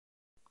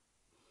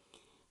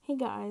Hey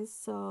guys,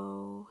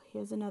 so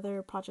here's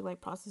another Project Light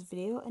Process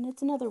video, and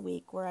it's another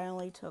week where I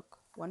only took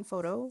one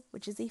photo,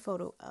 which is a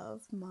photo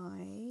of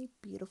my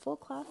beautiful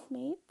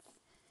classmates,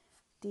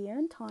 Dia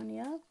and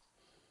Tanya.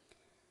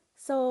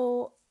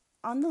 So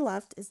on the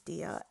left is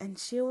Dia, and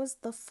she was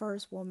the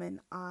first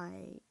woman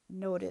I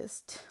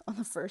noticed on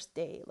the first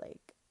day.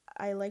 Like,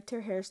 I liked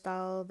her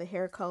hairstyle, the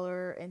hair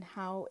color, and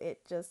how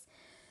it just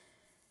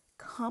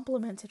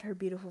complemented her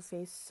beautiful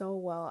face so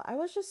well. I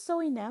was just so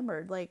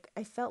enamored. Like,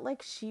 I felt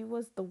like she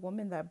was the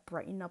woman that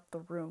brightened up the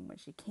room when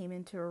she came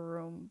into a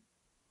room,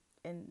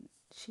 and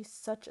she's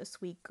such a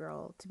sweet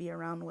girl to be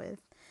around with.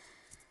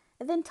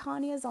 And then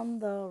Tanya's on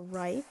the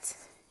right,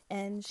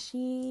 and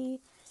she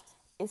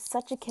is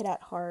such a kid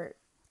at heart.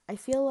 I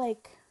feel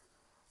like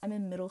I'm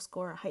in middle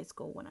school or high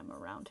school when I'm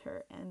around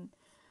her, and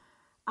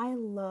I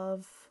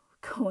love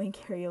going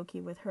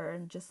karaoke with her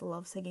and just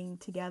love singing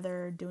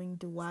together, doing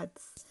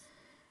duets.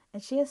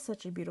 And she has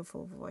such a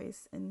beautiful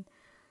voice, and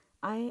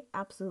I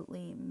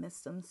absolutely miss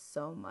them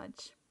so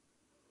much.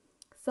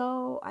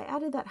 So I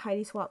added that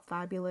Heidi Swap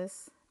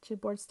Fabulous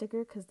chipboard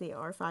sticker because they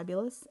are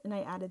fabulous, and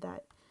I added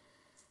that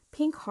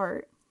pink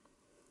heart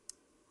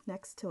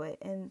next to it.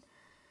 And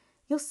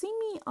you'll see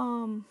me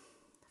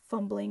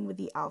fumbling with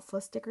the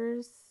alpha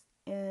stickers,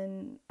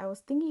 and I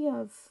was thinking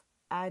of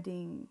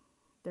adding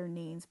their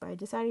names, but I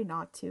decided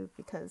not to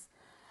because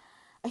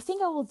I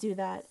think I will do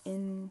that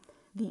in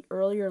the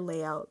earlier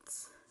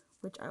layouts,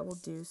 which I will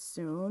do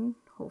soon,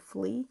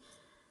 hopefully.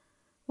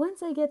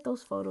 Once I get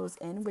those photos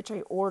in, which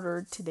I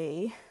ordered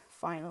today,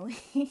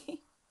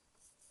 finally.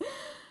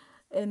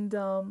 And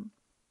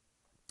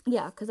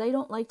yeah, because I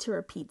don't like to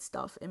repeat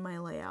stuff in my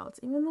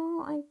layouts, even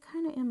though I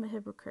kind of am a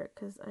hypocrite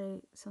because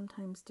I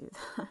sometimes do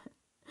that.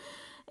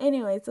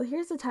 Anyway, so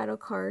here's the title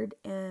card,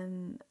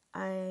 and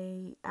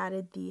I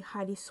added the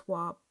Heidi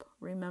Swap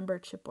Remember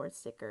chipboard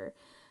sticker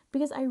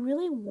because I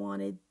really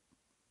wanted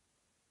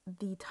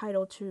the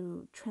title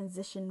to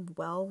transition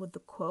well with the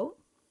quote.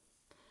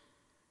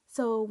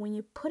 So when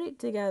you put it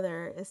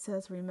together, it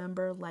says,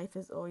 remember, life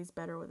is always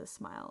better with a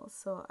smile.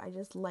 So I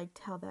just liked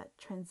how that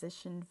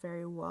transitioned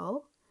very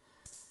well.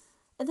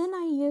 And then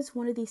I used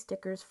one of these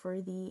stickers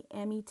for the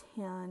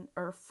Amitan,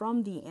 or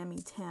from the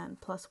Amitan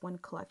Plus One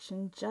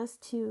collection,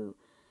 just to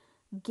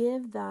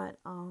give that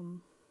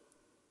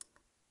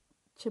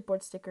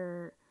chipboard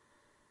sticker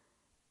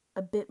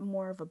a bit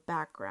more of a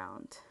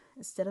background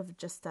instead of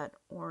just that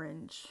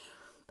orange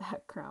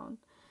background.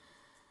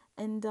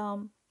 And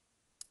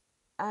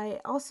I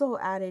also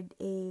added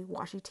a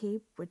washi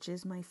tape, which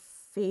is my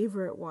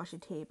favorite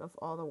washi tape of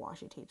all the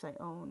washi tapes I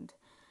owned.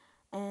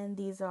 And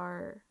these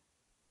are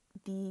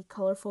the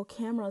colorful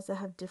cameras that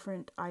have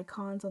different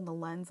icons on the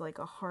lens, like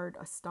a heart,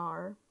 a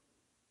star,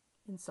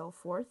 and so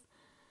forth.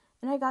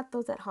 And I got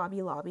those at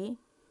Hobby Lobby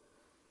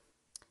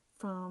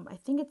from, I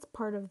think it's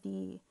part of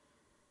the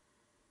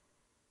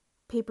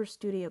Paper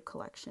Studio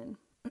collection.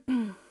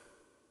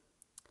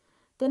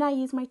 Then I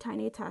used my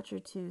tiny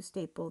attacher to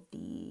staple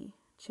the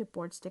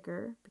chipboard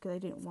sticker because I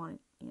didn't want,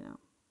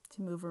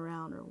 to move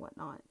around or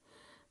whatnot.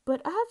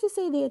 But I have to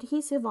say the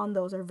adhesive on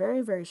those are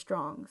very, very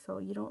strong, so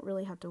you don't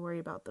really have to worry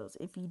about those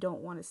if you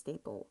don't want to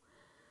staple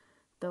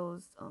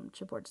those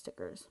chipboard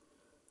stickers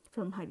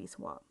from Heidi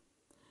Swap.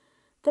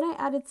 Then I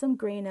added some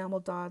gray enamel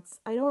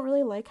dots. I don't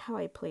really like how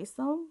I place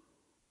them,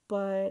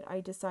 but I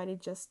decided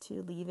just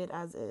to leave it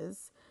as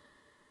is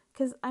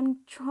because I'm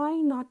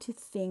trying not to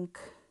think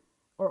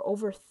or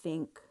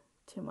overthink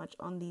too much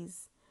on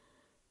these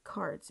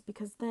cards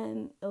because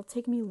then it'll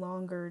take me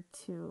longer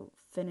to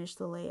finish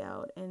the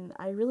layout, and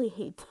I really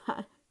hate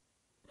that.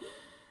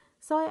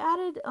 So I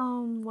added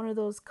one of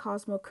those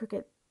Cosmo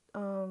Cricket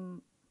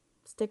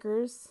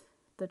stickers,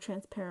 the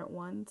transparent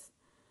ones,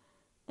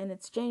 and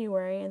it's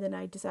January, and then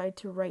I decided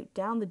to write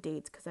down the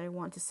dates because I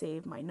want to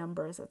save my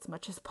numbers as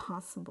much as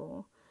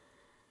possible.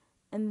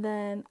 And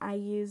then I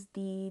used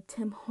the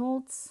Tim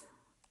Holtz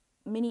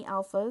mini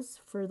alphas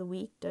for the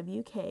week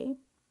WK,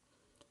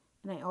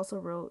 and I also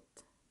wrote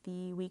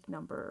the week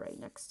number right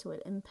next to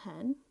it in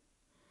pen.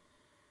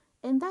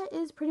 And that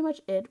is pretty much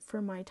it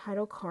for my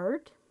title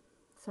card.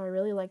 So I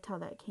really liked how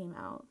that came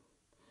out.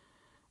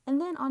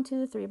 And then onto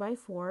the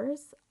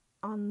 3x4s.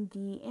 On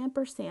the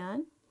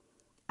ampersand,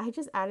 I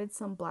just added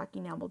some black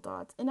enamel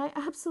dots. And I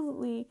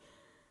absolutely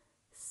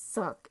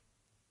suck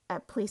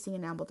at placing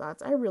enamel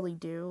dots. I really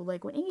do.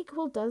 Like when Inky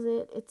Quill does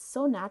it, it's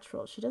so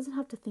natural. She doesn't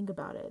have to think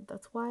about it.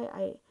 That's why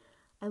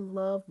I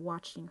love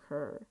watching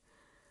her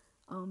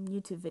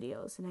YouTube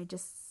videos, and I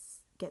just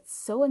get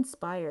so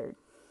inspired.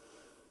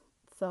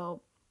 So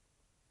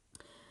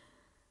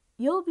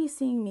you'll be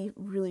seeing me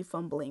really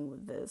fumbling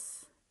with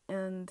this.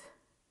 And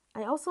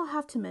I also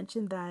have to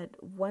mention that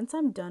once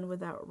I'm done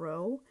with that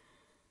row,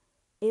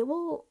 it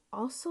will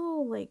also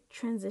like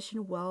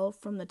transition well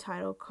from the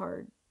title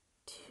card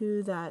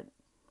to that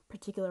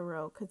particular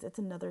row because it's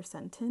another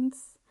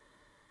sentence.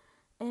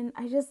 And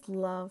I just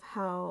love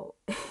how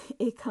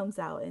it comes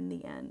out in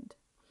the end.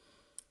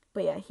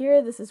 But yeah,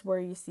 here this is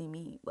where you see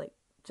me like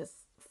just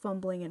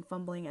fumbling and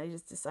fumbling. I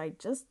just decide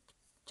just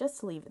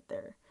to leave it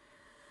there.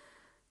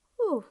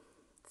 Ooh.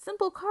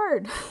 simple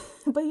card.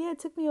 But yeah, it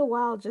took me a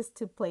while just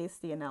to place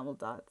the enamel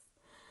dots.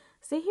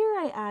 So here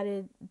I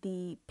added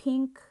the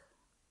pink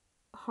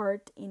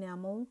heart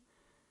enamel,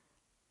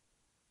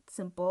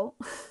 simple.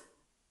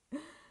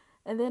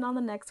 And then on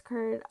the next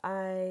card,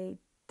 I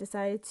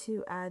decided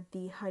to add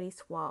the Heidi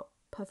Swap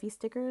puffy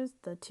stickers,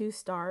 the 2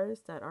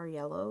 stars that are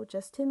yellow,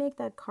 just to make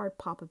that card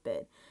pop a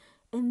bit.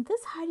 And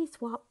this Heidi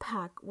Swap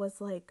pack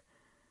was like,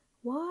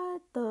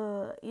 what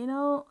the,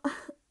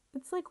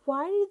 it's like,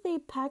 why did they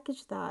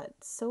package that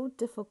so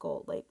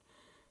difficult? Like,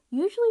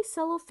 usually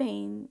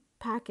cellophane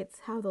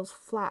packets have those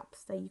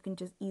flaps that you can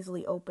just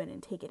easily open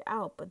and take it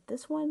out, but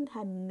this one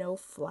had no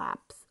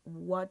flaps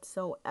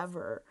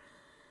whatsoever.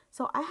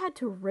 So I had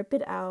to rip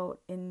it out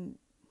and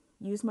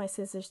use my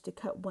scissors to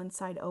cut one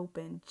side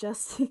open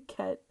just to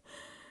get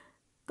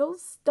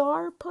those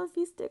star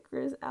puffy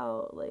stickers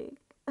out. Like,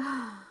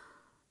 I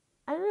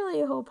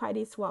really hope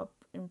Heidi Swap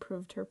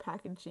improved her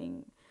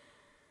packaging,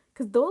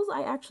 because those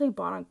I actually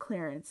bought on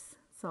clearance.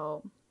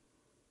 So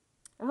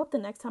I hope the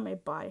next time I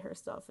buy her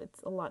stuff,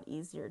 it's a lot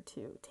easier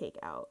to take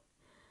out.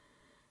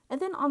 And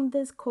then on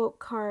this quote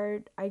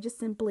card, I just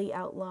simply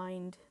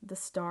outlined the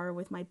star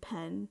with my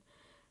pen,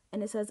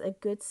 and it says a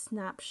good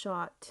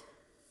snapshot.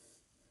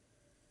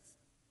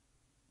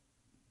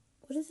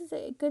 What does it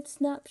say? A good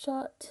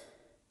snapshot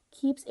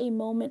keeps a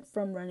moment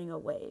from running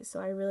away. So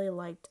I really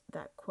liked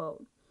that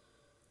quote.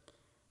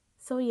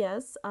 So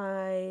yes,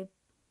 I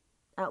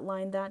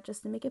outlined that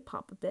just to make it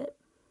pop a bit.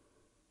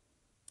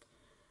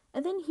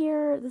 And then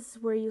here, this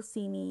is where you'll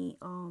see me,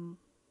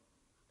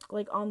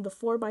 like on the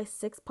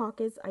 4x6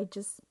 pockets, I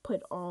just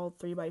put all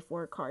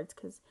 3x4 cards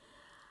because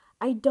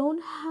I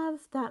don't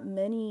have that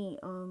many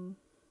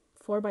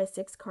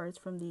 4x6 cards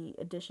from the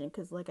edition,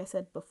 because like I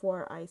said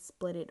before, I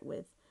split it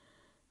with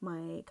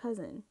my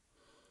cousin.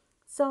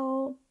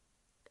 So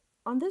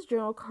on this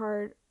journal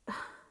card,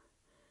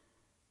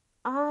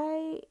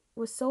 I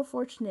was so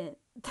fortunate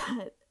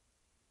that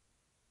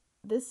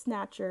this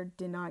snatcher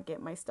did not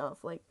get my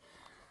stuff. Like,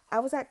 I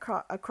was at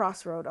a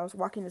crossroad. I was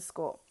walking to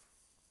school,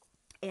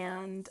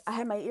 and I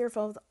had my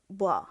earphones.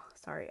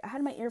 I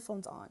had my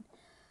earphones on,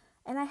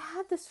 and I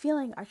had this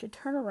feeling I should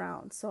turn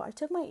around. So I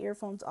took my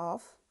earphones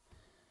off,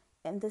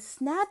 and the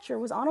snatcher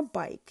was on a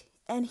bike,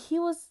 and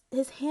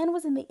his hand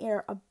was in the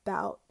air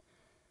about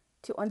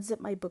to unzip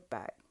my book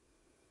bag.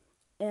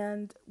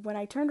 And when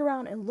I turned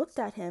around and looked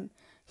at him,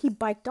 he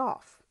biked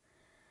off.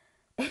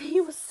 And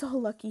he was so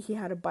lucky he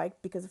had a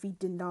bike, because if he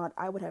did not,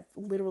 I would have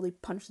literally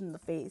punched him in the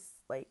face.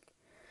 Like,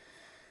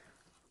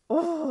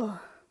 oh,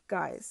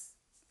 guys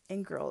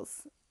and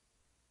girls,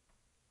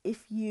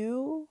 if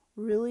you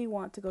really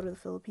want to go to the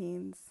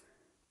Philippines,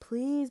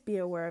 please be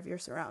aware of your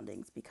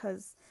surroundings,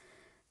 because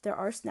there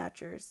are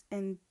snatchers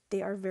and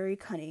they are very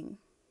cunning.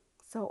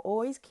 So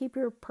always keep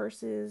your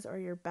purses or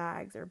your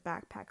bags or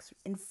backpacks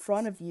in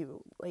front of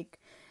you. Like,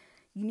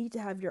 you need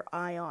to have your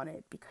eye on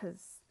it,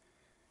 because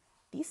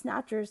these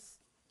snatchers,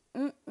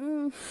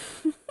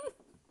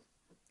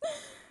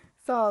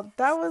 So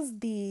that was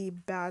the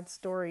bad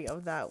story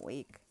of that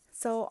week.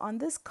 So on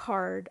this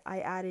card, I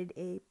added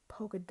a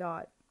polka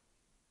dot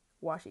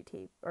washi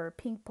tape, or a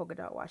pink polka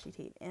dot washi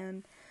tape,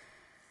 and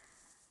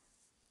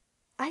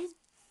I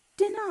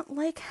did not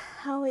like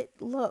how it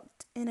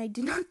looked, and I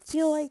did not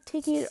feel like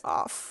taking it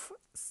off.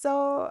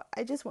 So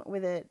I just went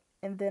with it,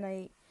 and then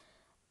I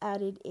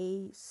added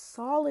a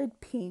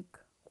solid pink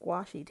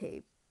washi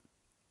tape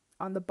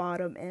on the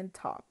bottom and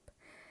top.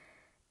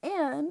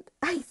 And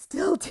I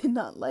still did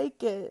not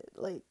like it.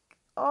 Like,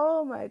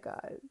 oh my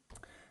god.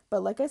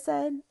 But like I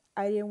said,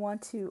 I didn't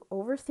want to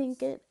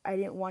overthink it. I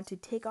didn't want to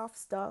take off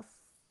stuff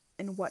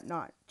and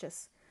whatnot.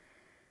 Just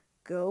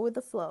go with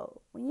the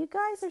flow. When you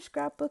guys are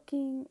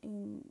scrapbooking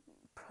and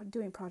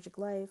doing Project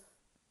Life,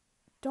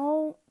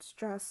 don't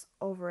stress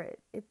over it.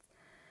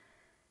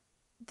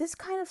 This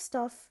kind of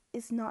stuff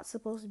is not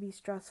supposed to be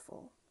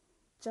stressful.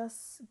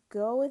 Just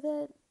go with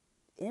it,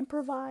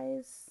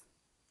 improvise,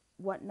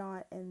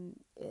 whatnot, and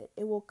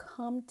it will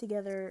come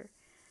together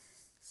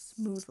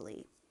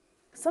smoothly.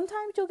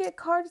 Sometimes you'll get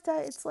cards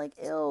that it's like,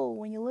 ew,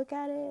 when you look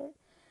at it,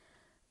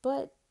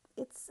 but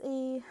it's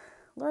a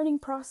learning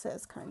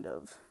process, kind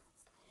of.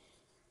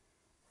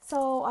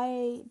 So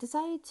I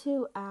decided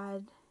to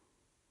add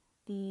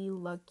the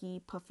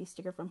Lucky Puffy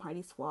sticker from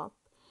Heidi Swap,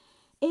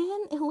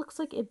 and it looks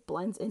like it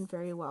blends in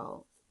very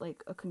well,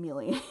 like a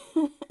chameleon.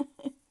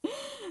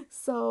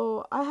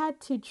 So I had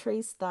to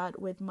trace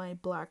that with my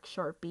black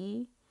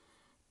Sharpie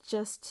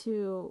just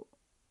to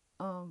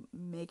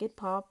make it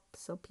pop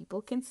so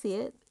people can see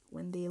it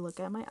when they look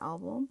at my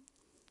album.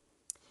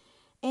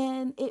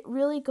 And it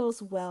really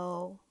goes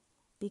well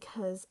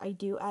because I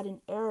do add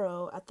an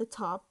arrow at the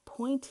top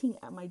pointing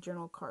at my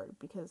journal card,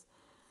 because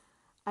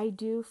I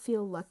do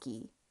feel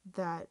lucky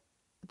that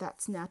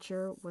that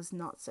snatcher was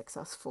not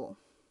successful.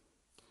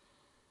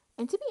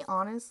 And to be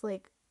honest,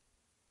 like,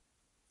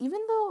 even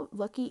though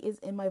lucky is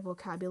in my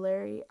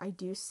vocabulary, I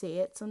do say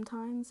it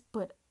sometimes,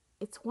 but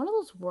it's one of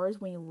those words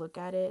when you look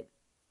at it,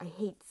 I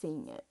hate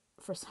saying it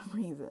for some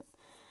reason.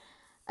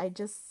 I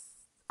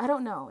I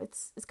don't know.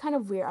 It's kind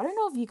of weird. I don't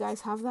know if you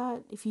guys have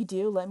that. If you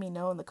do, let me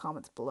know in the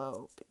comments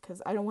below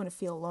because I don't want to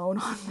feel alone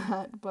on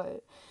that.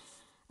 But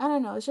I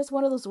don't know. It's just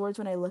one of those words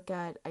when I look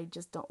at, I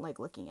just don't like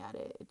looking at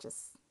it. It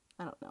just,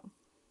 I don't know.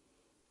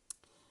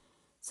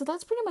 So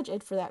that's pretty much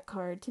it for that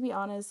card. To be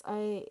honest,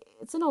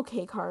 it's an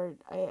okay card.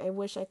 I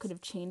wish I could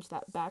have changed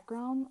that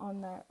background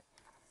on that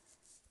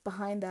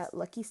behind that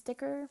lucky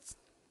sticker.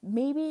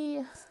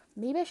 Maybe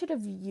I should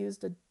have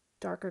used a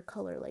darker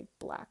color like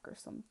black or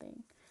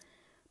something.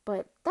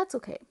 But that's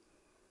okay.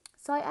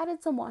 So I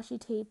added some washi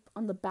tape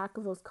on the back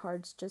of those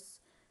cards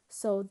just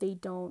so they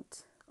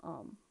don't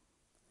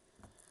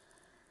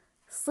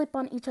slip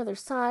on each other's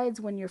sides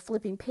when you're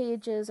flipping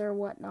pages or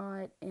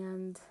whatnot.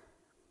 And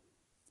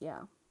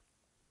yeah,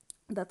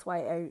 that's why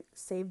I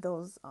saved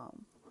those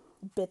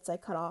bits I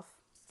cut off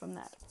from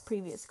that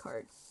previous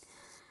card.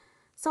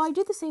 So I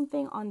did the same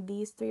thing on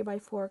these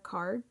 3x4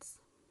 cards.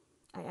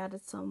 I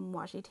added some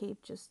washi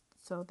tape just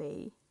so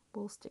they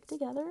will stick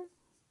together.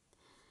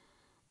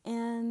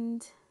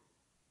 And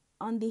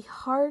on the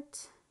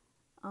heart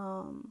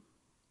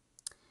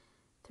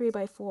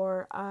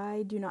 3x4,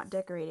 I do not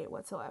decorate it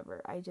whatsoever.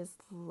 I just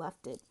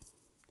left it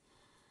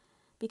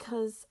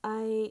because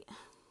for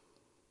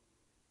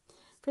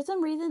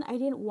some reason, I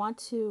didn't want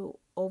to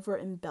over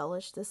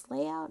embellish this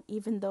layout,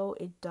 even though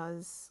it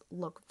does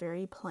look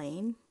very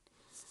plain.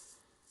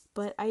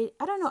 But I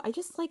don't know, I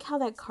just like how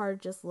that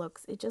card just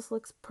looks. It just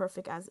looks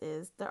perfect as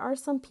is. There are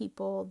some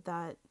people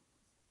that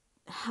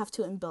have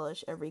to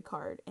embellish every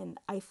card, and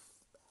I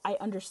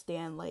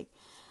understand, like,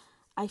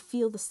 I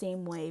feel the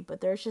same way,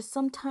 but there's just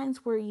some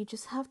times where you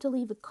just have to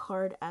leave a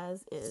card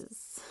as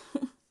is.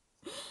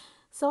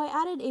 So I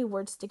added a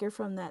word sticker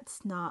from that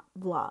Snap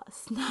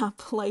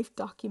Life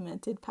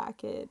documented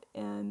packet,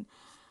 and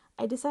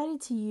I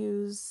decided to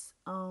use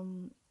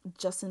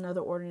Just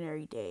Another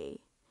Ordinary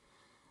Day.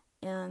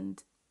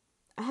 And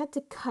I had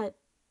to cut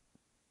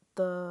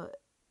the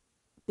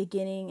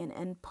beginning and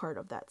end part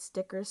of that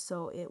sticker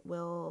so it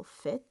will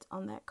fit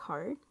on that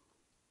card.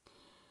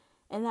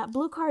 And that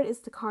blue card is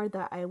the card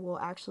that I will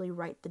actually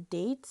write the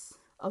dates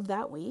of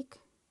that week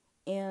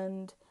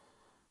and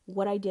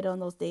what I did on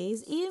those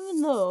days,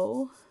 even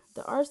though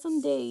there are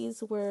some days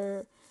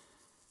where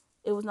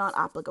it was not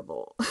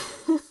applicable.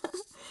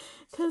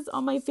 Because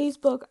on my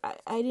Facebook,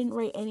 I didn't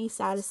write any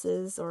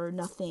statuses or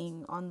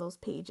nothing on those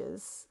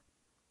pages.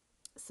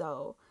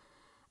 So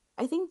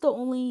I think the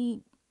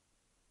only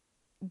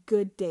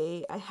good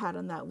day I had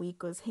on that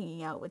week was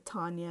hanging out with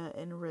Tanya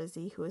and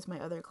Rizzy, who is my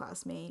other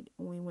classmate,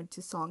 when we went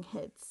to Song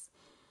Hits,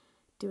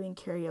 doing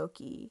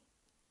karaoke.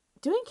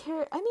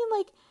 I mean,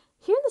 like,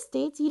 here in the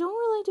States, you don't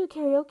really do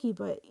karaoke,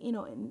 but, you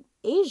know, in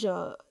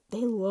Asia,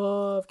 they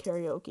love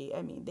karaoke.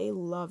 I mean, they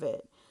love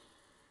it.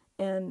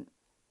 And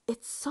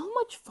it's so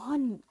much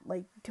fun,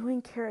 like,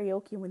 doing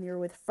karaoke when you're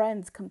with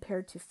friends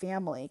compared to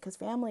family, because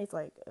family is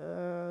like,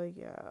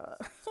 yeah.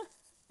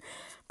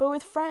 But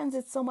with friends,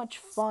 it's so much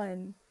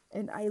fun.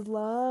 And I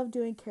love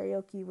doing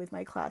karaoke with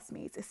my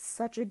classmates. It's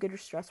such a good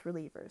stress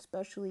reliever,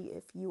 especially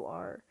if you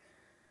are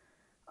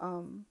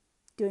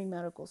doing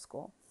medical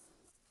school.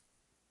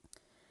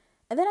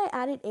 And then I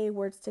added a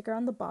word sticker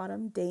on the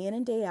bottom, day in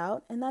and day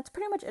out. And that's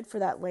pretty much it for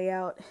that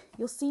layout.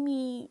 You'll see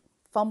me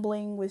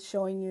fumbling with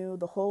showing you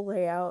the whole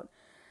layout.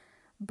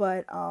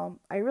 But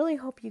I really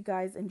hope you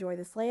guys enjoy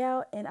this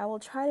layout. And I will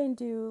try to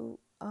do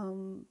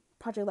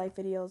Project Life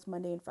videos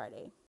Monday and Friday.